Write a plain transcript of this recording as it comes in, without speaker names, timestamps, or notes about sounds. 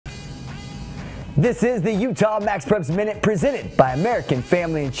This is the Utah MaxPreps Minute presented by American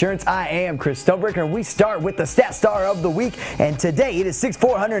Family Insurance. I am Chris Stonebreaker, and we start with the Stat Star of the week. And today it is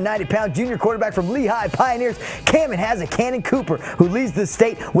 6'4", 190-pound junior quarterback from Lehigh Pioneers, Cameron Cannon Cooper, who leads the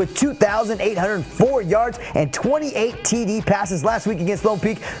state with 2,804 yards and 28 TD passes last week against Lone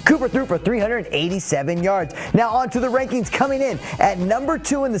Peak. Cooper threw for 387 yards. Now on to the rankings, coming in at number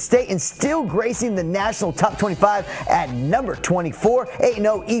 2 in the state and still gracing the national top 25 at number 24,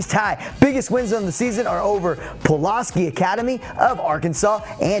 8-0 East High. Biggest wins of the season are over Pulaski Academy of Arkansas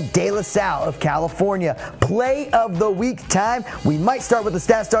and De La Salle of California. Play of the week time. We might start with the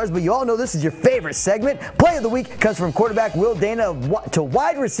Stat Stars, but you all know this is your favorite segment. Play of the week comes from quarterback Will Dana to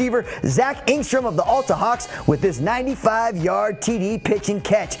wide receiver Zach Ingstrom of the Alta Hawks with this 95-yard TD pitch and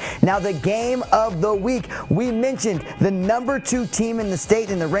catch. Now the game of the week, we mentioned the number 2 team in the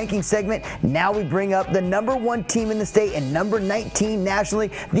state in the ranking segment. Now we bring up the number 1 team in the state and number 19 nationally,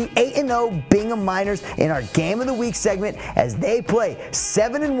 the 8-0 Bingham Miners, in our game of the week segment as they play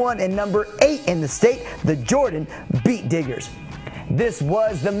 7-1 and number 8 in the state, the Jordan Beat Diggers. This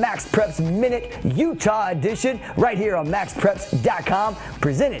was the MaxPreps Minute Utah edition right here on MaxPreps.com,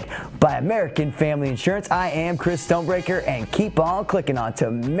 presented by American Family Insurance. I am Chris Stonebreaker, and keep on clicking on to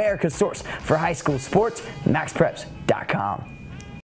America's source for high school sports, MaxPreps.com.